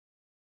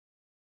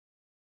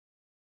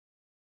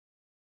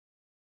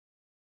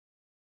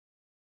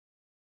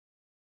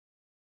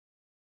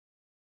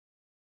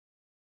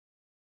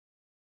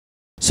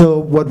So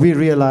what we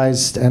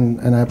realized,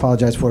 and I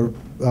apologize for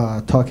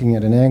talking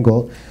at an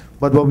angle,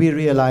 but what we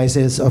realize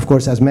is, of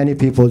course, as many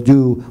people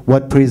do,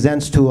 what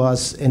presents to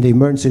us in the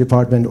emergency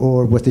department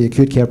or with the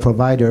acute care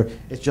provider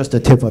is just the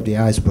tip of the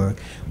iceberg.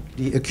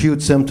 The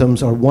acute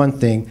symptoms are one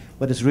thing,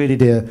 but it's really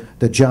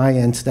the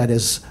giant that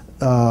is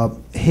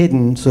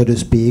hidden, so to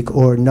speak,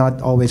 or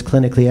not always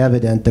clinically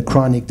evident, the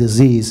chronic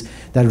disease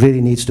that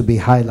really needs to be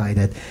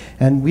highlighted.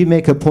 And we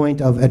make a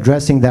point of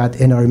addressing that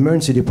in our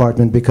emergency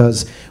department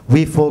because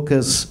we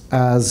focus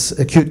as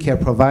acute care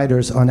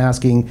providers on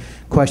asking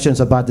questions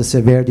about the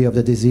severity of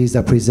the disease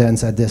that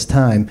presents at this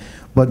time.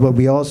 But what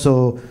we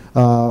also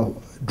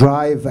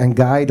drive and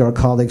guide our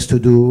colleagues to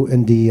do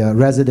in the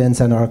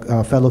residents and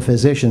our fellow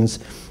physicians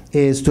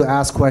is to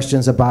ask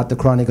questions about the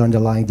chronic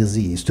underlying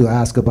disease, to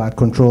ask about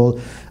control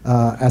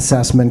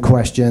assessment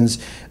questions,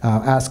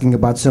 asking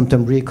about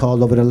symptom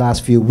recall over the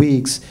last few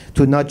weeks,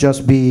 to not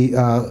just be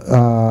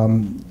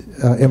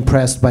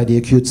impressed by the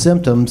acute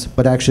symptoms,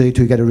 but actually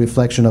to get a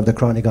reflection of the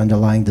chronic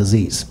underlying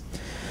disease.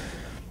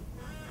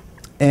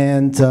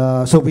 And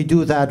so we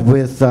do that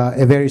with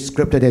a very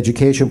scripted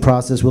education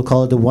process. We'll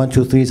call it the 1,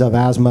 2, 3s of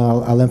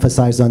asthma. I'll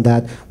emphasize on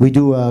that. We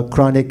do a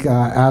chronic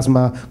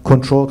asthma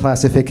control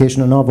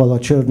classification on all of our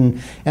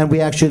children, and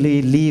we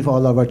actually leave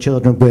all of our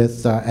children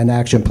with an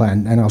action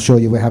plan, and I'll show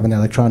you we have an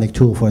electronic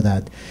tool for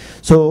that.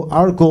 So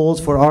our goals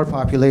for our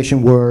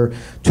population were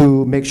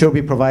to make sure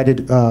we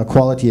provided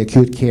quality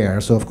acute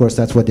care. So of course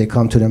that's what they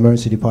come to the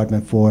emergency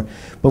department for.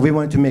 But we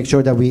wanted to make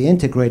sure that we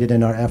integrated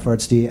in our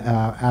efforts the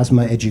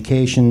asthma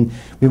education.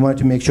 We wanted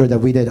to make sure that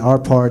we did our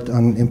part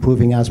on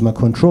improving asthma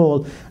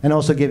control and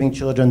also giving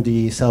children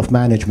the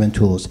self-management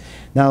tools.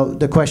 Now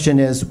the question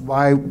is,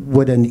 why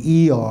would an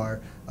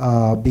ER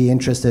be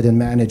interested in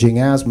managing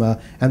asthma?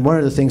 And one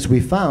of the things we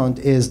found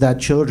is that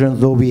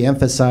children, though we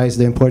emphasize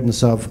the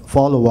importance of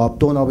follow-up,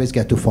 don't always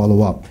get to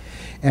follow up.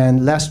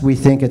 And lest we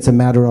think it's a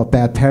matter of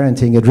bad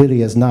parenting, it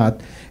really is not.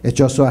 It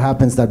just so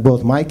happens that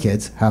both my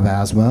kids have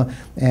asthma,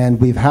 and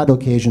we've had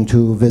occasion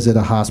to visit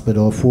a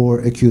hospital for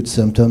acute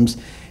symptoms.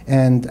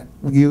 And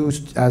you,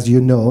 as you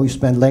know, you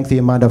spend lengthy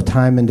amount of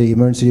time in the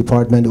emergency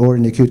department or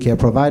in the acute care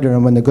provider,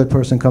 and when the good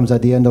person comes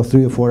at the end of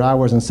 3 or 4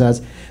 hours and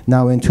says,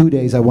 now in 2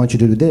 days I want you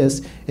to do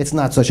this, it's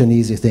not such an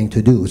easy thing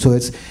to do. So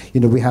it's,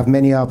 we have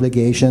many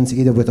obligations,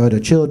 either with other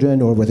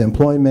children or with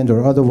employment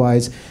or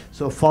otherwise.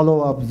 So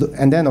follow up,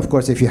 and then of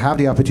course if you have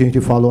the opportunity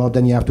to follow up,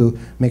 then you have to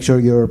make sure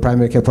your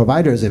primary care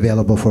provider is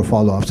available for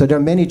follow-up. So there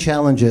are many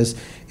challenges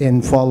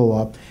in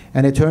follow-up,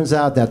 and it turns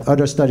out that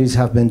other studies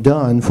have been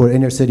done for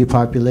inner city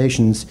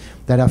populations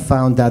that have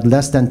found that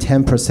less than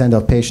 10%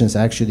 of patients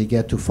actually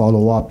get to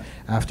follow up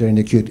after an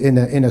acute, in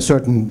a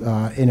certain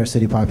inner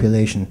city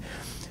population.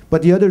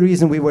 But the other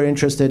reason we were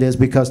interested is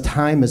because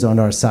time is on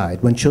our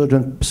side. When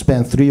children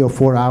spend 3 or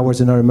 4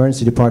 hours in our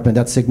emergency department,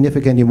 that's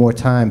significantly more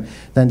time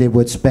than they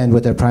would spend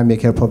with their primary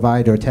care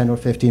provider, 10 or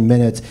 15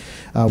 minutes.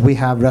 We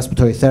have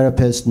respiratory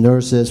therapists,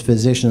 nurses,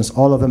 physicians,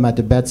 all of them at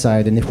the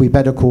bedside, and if we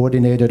better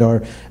coordinated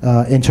our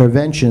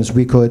interventions,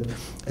 we could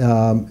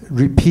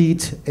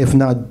repeat, if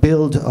not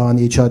build on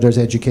each other's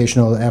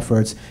educational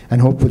efforts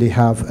and hopefully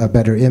have a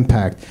better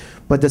impact.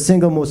 But the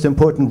single most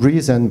important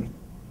reason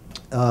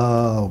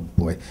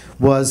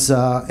was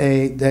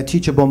a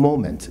teachable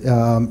moment.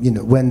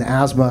 When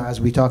asthma,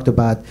 as we talked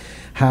about,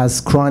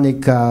 has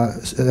chronic, a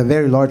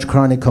very large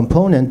chronic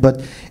component,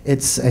 but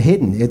it's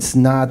hidden. It's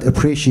not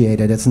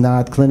appreciated. It's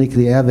not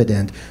clinically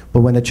evident.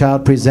 But when a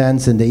child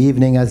presents in the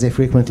evening, as they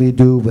frequently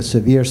do, with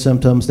severe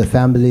symptoms, the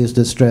family is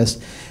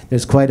distressed,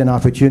 there's quite an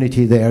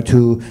opportunity there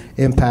to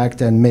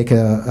impact and make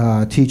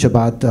teach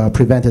about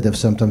preventative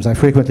symptoms. I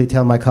frequently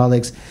tell my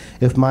colleagues,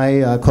 if my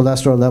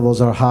cholesterol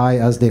levels are high,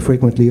 as they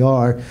frequently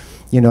are,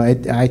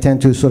 I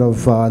tend to sort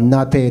of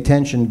not pay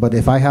attention, but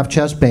if I have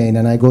chest pain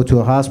and I go to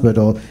a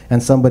hospital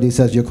and somebody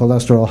says your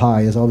cholesterol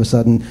high, is all of a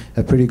sudden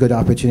a pretty good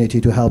opportunity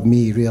to help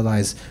me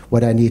realize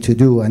what I need to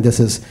do, and this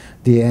is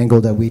the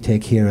angle that we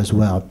take here as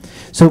well.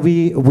 So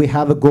we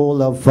have a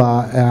goal of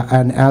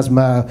an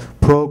asthma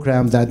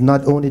program that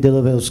not only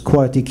delivers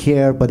quality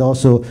care, but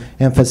also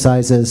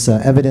emphasizes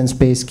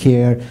evidence-based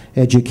care,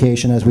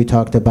 education, as we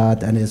talked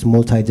about, and is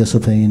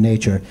multidisciplinary in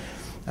nature.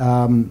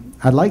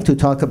 I'd like to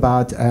talk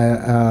about,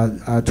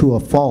 to a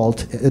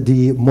fault,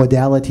 the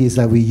modalities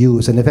that we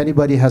use. And if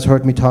anybody has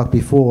heard me talk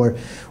before,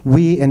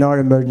 we in our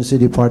emergency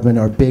department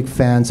are big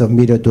fans of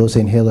metered dose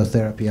inhaler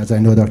therapy, as I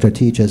know Dr.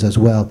 teaches as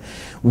well.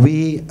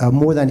 We,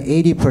 more than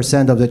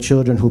 80% of the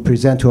children who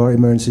present to our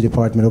emergency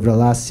department over the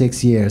last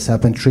 6 years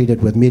have been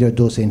treated with metered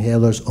dose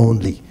inhalers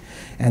only.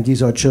 And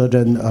these are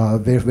children,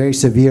 very, very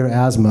severe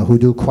asthma, who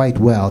do quite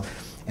well.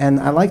 And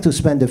I'd like to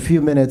spend a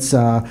few minutes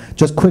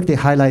just quickly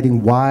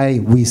highlighting why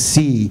we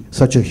see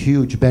such a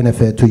huge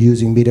benefit to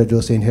using metered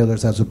dose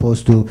inhalers as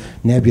opposed to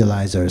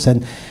nebulizers.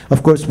 And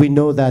of course, we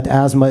know that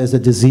asthma is a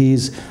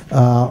disease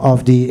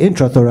of the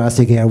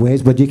intrathoracic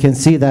airways, but you can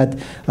see that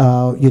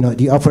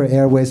the upper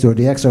airways or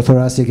the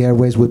extrathoracic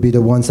airways would be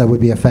the ones that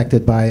would be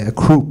affected by a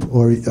croup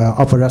or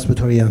upper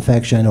respiratory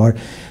infection, or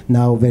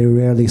now very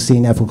rarely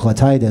seen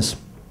epiglottitis.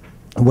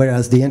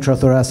 Whereas the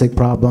intrathoracic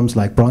problems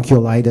like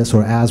bronchiolitis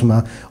or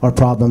asthma are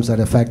problems that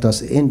affect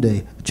us in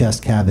the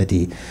chest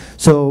cavity.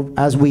 So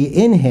as we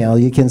inhale,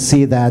 you can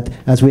see that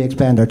as we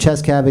expand our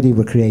chest cavity,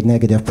 we create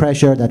negative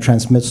pressure that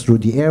transmits through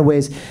the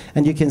airways,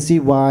 and you can see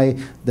why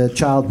the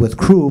child with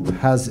croup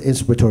has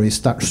inspiratory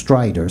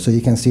stridor. So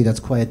you can see that's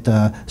quite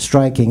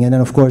striking. And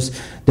then of course,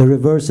 the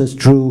reverse is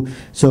true.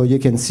 So you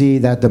can see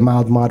that the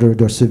mild,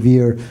 moderate, or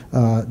severe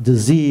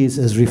disease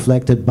is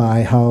reflected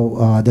by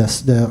how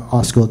the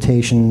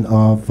auscultation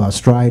of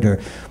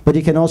stridor. But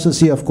you can also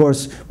see, of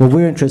course, what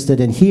we're interested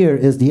in here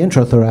is the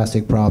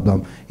intrathoracic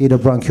problem, either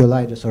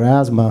bronchiolitis or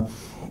asthma.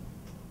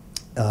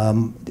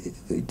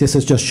 This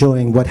is just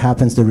showing what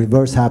happens. The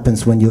reverse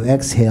happens when you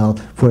exhale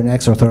for an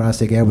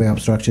extrathoracic airway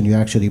obstruction. You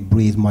actually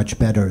breathe much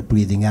better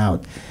breathing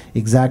out.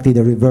 Exactly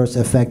the reverse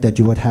effect that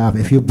you would have.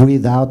 If you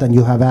breathe out and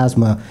you have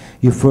asthma,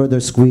 you further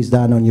squeeze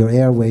down on your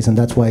airways, and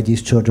that's why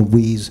these children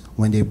wheeze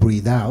when they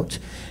breathe out.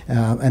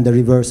 And the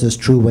reverse is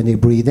true when they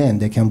breathe in.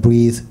 They can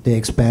breathe, they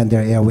expand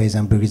their airways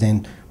and breathe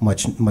in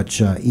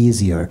much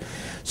easier.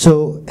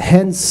 So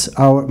hence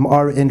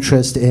our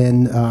interest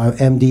in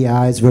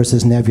MDIs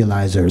versus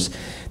nebulizers.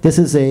 This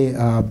is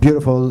a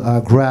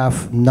beautiful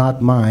graph,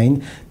 not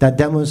mine, that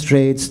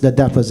demonstrates the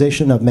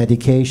deposition of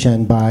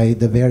medication by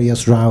the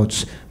various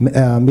routes,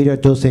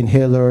 metered dose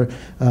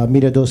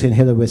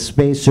inhaler with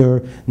spacer,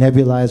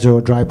 nebulizer,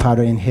 or dry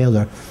powder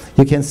inhaler.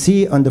 You can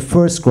see on the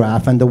first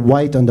graph, and the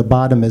white on the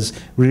bottom is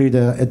really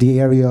the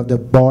area of the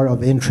bar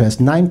of interest.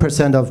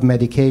 9% of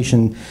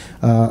medication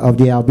of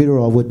the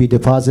albuterol would be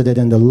deposited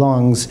in the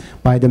lungs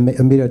by the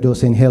metered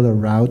dose inhaler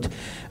route.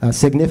 A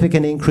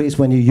significant increase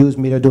when you use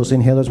metered dose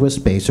inhalers with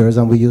spacers,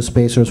 and we use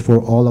spacers for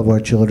all of our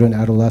children,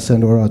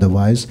 adolescent or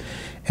otherwise.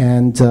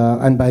 And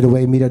by the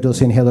way, metered dose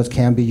inhalers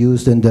can be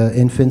used in the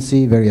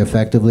infancy very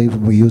effectively.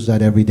 We use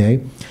that every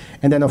day.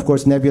 And then, of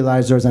course,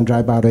 nebulizers and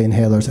dry powder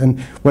inhalers. And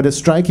what is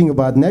striking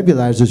about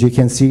nebulizers, you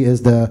can see,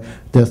 is the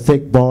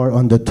thick bar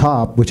on the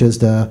top, which is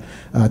the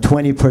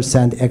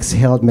 20%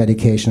 exhaled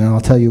medication. And I'll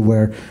tell you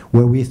where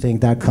we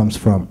think that comes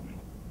from.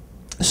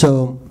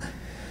 So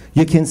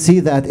you can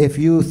see that if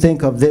you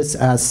think of this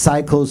as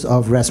cycles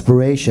of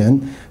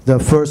respiration, the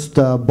first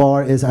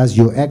bar is as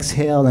you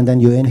exhale, and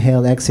then you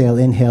inhale, exhale,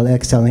 inhale,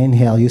 exhale,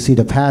 inhale. You see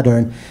the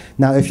pattern.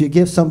 Now, if you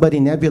give somebody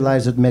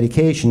nebulizer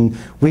medication,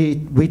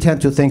 we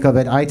tend to think of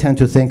it, I tend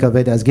to think of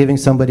it as giving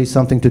somebody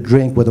something to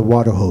drink with a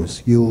water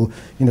hose. You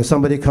know,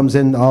 somebody comes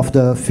in off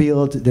the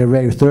field, they're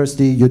very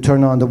thirsty, you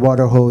turn on the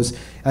water hose,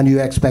 and you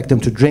expect them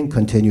to drink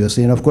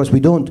continuously. And of course, we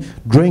don't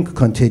drink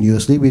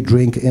continuously, we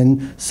drink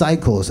in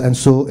cycles, and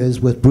so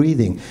is with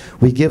breathing.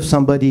 We give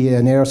somebody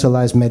an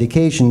aerosolized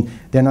medication,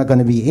 they're not going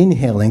to be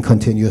inhaling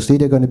continuously,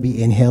 they're going to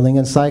be inhaling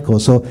in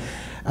cycles. So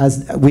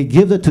as we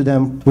give it to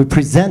them, we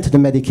present the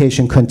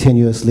medication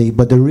continuously,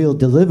 but the real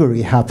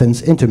delivery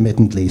happens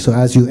intermittently. So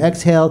as you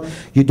exhale,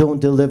 you don't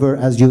deliver.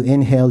 As you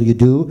inhale, you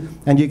do,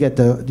 and you get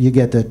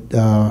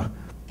the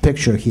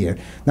picture here.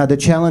 Now the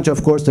challenge,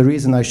 of course, the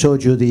reason I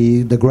showed you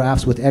the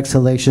graphs with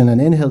exhalation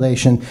and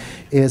inhalation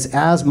is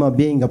asthma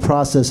being a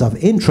process of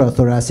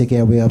intrathoracic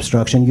airway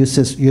obstruction.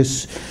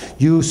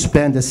 You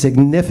spend a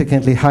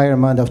significantly higher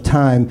amount of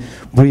time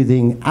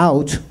breathing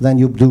out than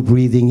you do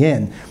breathing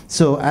in.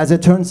 So as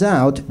it turns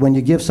out, when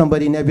you give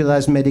somebody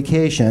nebulized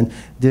medication,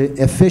 the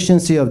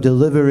efficiency of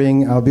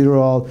delivering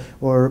albuterol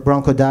or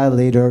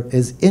bronchodilator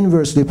is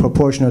inversely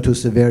proportional to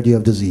severity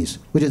of disease,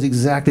 which is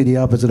exactly the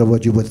opposite of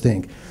what you would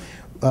think.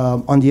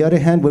 On the other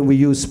hand, when we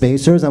use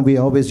spacers, and we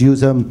always use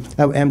them,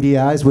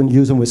 MDIs, when we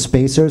use them with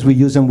spacers, we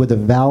use them with a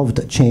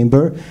valved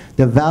chamber.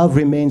 The valve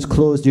remains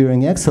closed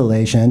during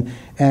exhalation,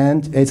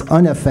 and it's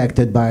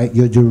unaffected by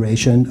your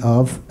duration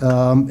of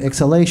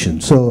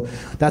exhalation. So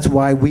that's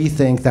why we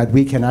think that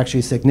we can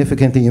actually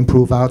significantly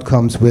improve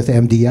outcomes with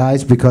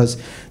MDIs, because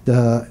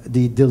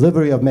the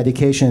delivery of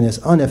medication is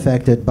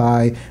unaffected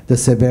by the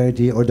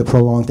severity or the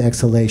prolonged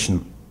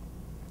exhalation.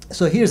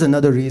 So here's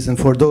another reason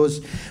for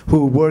those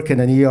who work in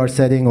an ER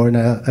setting or in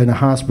a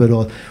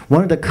hospital.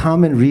 One of the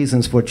common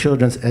reasons for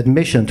children's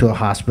admission to a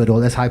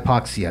hospital is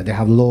hypoxia. They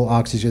have low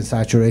oxygen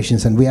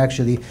saturations, and we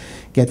actually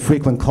get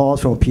frequent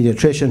calls from a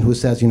pediatrician who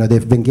says, you know,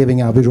 they've been giving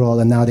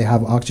albuterol and now they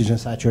have oxygen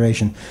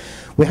saturation.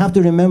 We have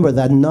to remember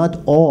that not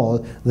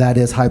all that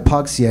is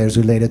hypoxia is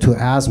related to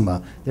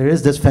asthma. There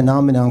is this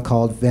phenomenon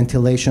called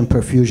ventilation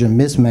perfusion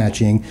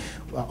mismatching.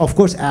 Of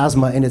course,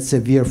 asthma in its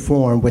severe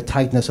form with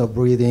tightness of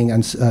breathing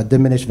and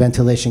diminished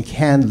ventilation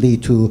can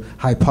lead to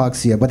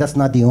hypoxia, but that's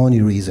not the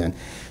only reason.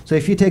 So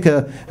if you take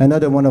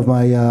another one of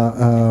my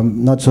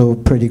not so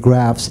pretty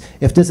graphs,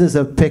 if this is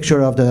a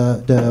picture of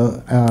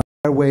the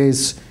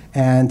airways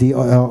and the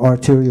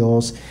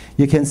arterioles,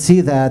 you can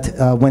see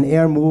that when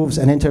air moves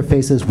and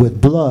interfaces with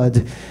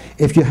blood,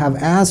 if you have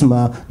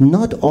asthma,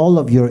 not all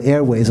of your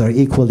airways are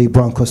equally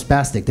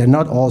bronchospastic. They're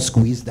not all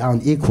squeezed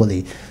down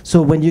equally.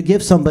 So when you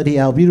give somebody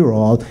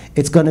albuterol,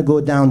 it's going to go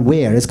down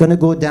where? It's going to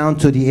go down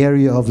to the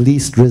area of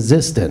least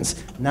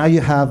resistance. Now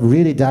you have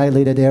really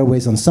dilated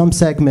airways on some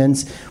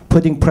segments,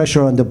 putting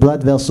pressure on the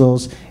blood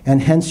vessels,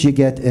 and hence you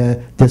get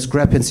a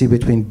discrepancy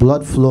between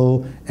blood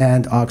flow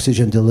and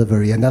oxygen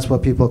delivery. And that's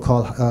what people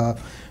call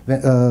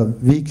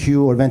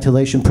VQ, or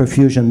ventilation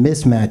perfusion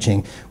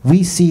mismatching.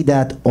 We see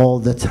that all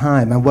the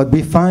time. And what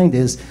we find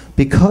is,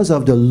 because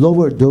of the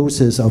lower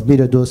doses of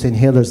metered-dose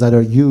inhalers that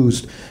are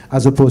used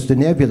as opposed to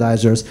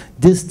nebulizers,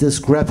 this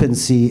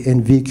discrepancy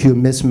in VQ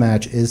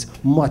mismatch is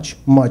much,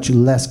 much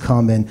less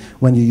common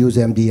when you use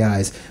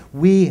MDIs.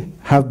 We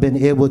have been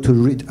able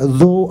to,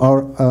 though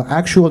our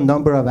actual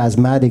number of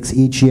asthmatics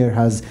each year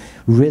has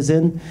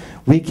risen,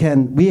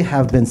 we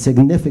have been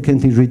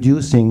significantly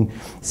reducing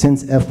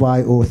since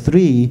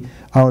FY03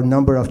 our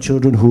number of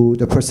children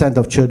the percent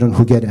of children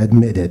who get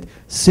admitted,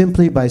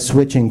 simply by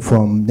switching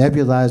from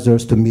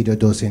nebulizers to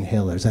metered-dose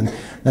inhalers. And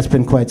that's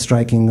been quite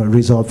striking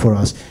result for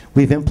us.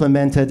 We've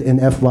implemented in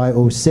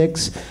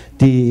FY06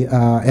 the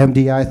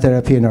MDI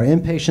therapy in our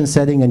inpatient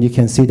setting, and you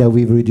can see that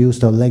we've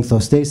reduced our length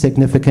of stay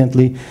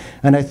significantly.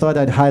 And I thought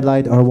I'd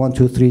highlight our 1,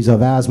 2, 3s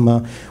of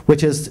asthma,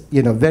 which is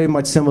very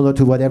much similar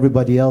to what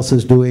everybody else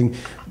is doing,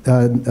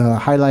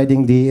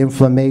 highlighting the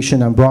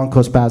inflammation and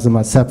bronchospasm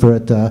as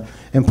separate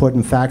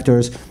important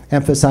factors,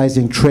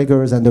 emphasizing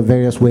triggers and the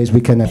various ways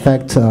we can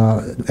affect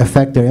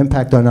their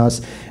impact on us,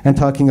 and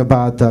talking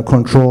about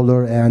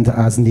controller and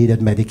as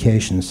needed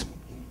medications.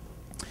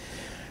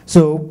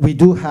 So we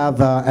do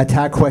have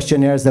attack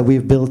questionnaires that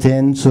we've built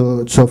in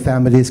so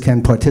families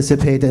can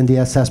participate in the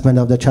assessment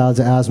of the child's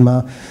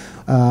asthma.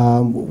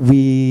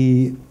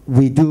 We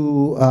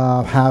do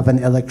have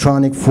an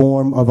electronic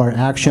form of our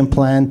action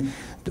plan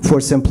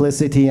for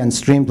simplicity and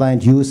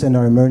streamlined use in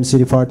our emergency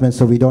department,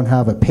 so we don't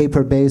have a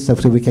paper base, so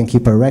we can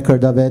keep a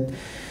record of it.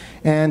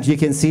 And you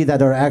can see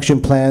that our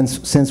action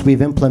plans, since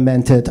we've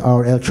implemented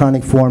our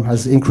electronic form,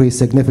 has increased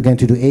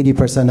significantly to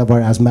 80% of our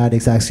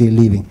asthmatics actually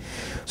leaving.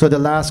 So the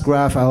last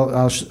graph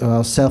I'll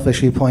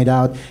selfishly point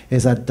out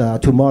is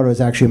that tomorrow is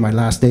actually my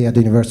last day at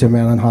the University of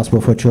Maryland Hospital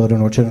for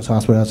Children, or Children's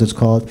Hospital as it's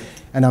called,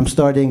 and I'm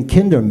starting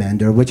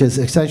Kindermender, which is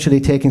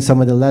essentially taking some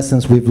of the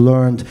lessons we've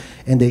learned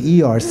in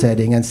the ER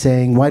setting and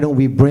saying, why don't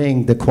we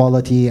bring the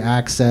quality,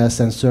 access,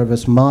 and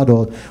service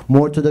model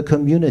more to the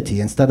community?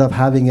 Instead of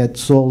having it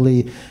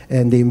solely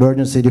in the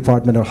emergency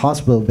department or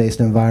hospital-based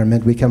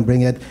environment, we can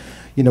bring it.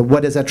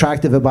 What is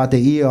attractive about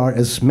the ER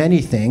is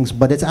many things,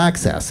 but it's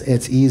access.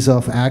 It's ease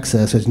of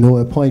access. There's no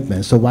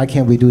appointment. So why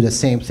can't we do the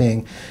same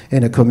thing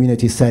in a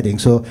community setting?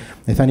 So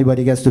if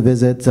anybody gets to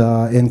visit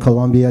in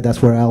Columbia,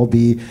 that's where I'll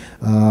be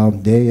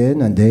day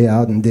in and day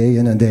out and day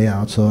in and day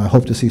out. So I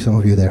hope to see some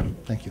of you there.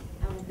 Thank you.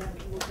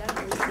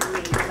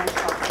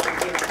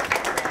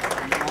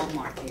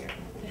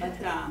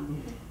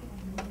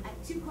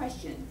 Two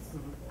questions.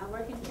 I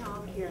work in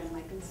child care, and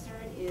my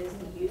concern is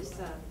the use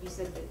of, you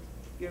said that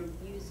you're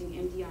using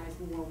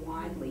MDIs more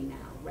widely now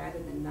rather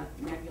than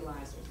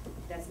nebulizers.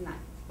 That's not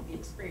the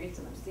experience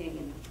that I'm seeing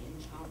in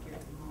child care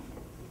at the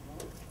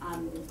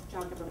moment.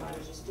 Child care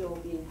providers are still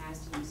being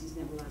asked to use these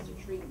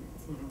nebulizer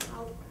treatments.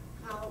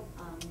 How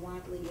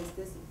widely is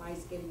this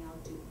advice getting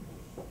out to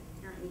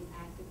currently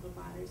active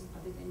providers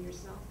other than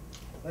yourself?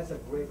 That's a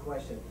great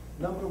question.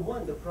 Number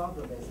one, the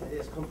problem is it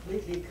is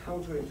completely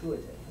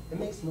counterintuitive. It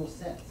makes no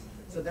sense.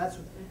 So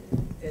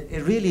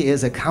it really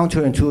is a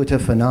counterintuitive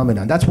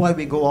phenomenon. That's why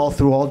we go all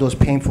through all those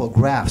painful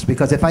graphs,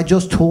 because if I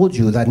just told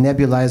you that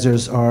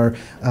nebulizers are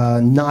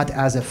not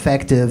as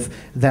effective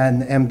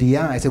than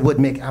MDIs, it would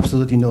make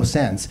absolutely no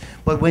sense.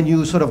 But when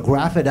you sort of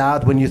graph it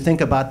out, when you think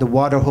about the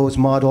water hose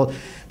model,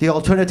 the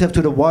alternative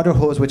to the water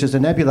hose, which is a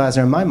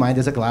nebulizer in my mind,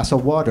 is a glass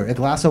of water. A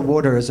glass of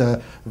water is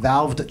a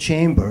valved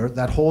chamber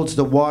that holds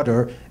the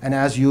water, and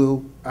as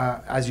you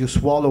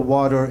swallow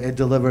water, it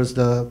delivers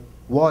the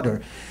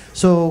water.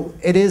 So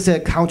it is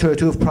a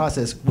counterintuitive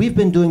process. We've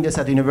been doing this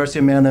at the University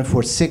of Maryland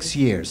for 6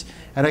 years.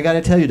 And I got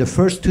to tell you, the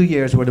first 2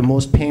 years were the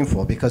most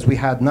painful, because we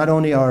had not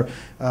only our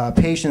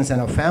patients and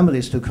our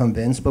families to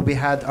convince, but we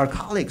had our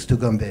colleagues to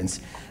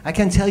convince. I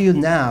can tell you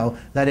now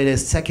that it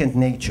is second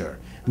nature.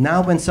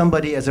 Now when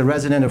somebody as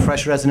a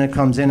fresh resident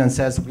comes in and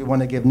says, we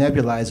want to give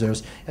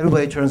nebulizers,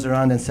 everybody turns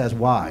around and says,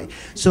 why?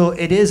 So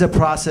it is a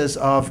process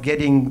of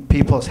getting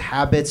people's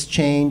habits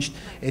changed.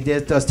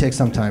 It does take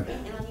some time.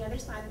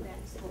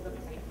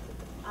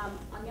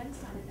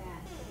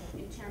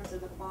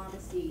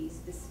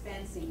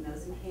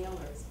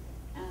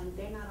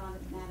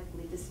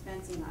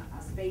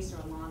 Spacer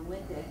along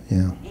with it.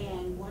 Yeah.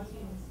 And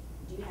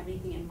do you have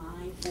anything in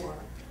mind for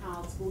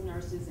how school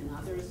nurses and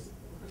others,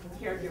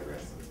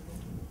 caregivers,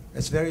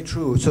 It's very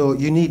true. So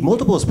you need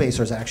multiple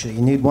spacers, actually.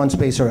 You need one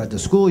spacer at the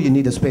school, you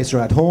need a spacer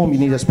at home, you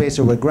need a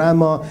spacer with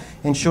grandma.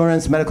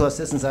 Insurance, medical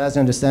assistance, as I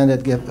understand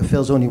it,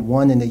 fills only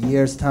one in a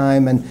year's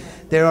time. And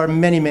there are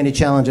many, many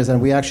challenges, and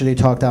we actually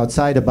talked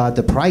outside about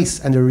the price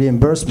and the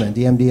reimbursement.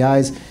 The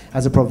MDIs,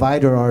 as a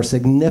provider, are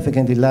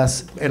significantly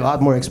less, a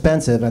lot more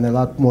expensive and a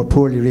lot more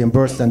poorly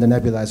reimbursed than the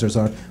nebulizers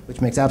are, which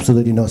makes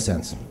absolutely no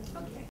sense.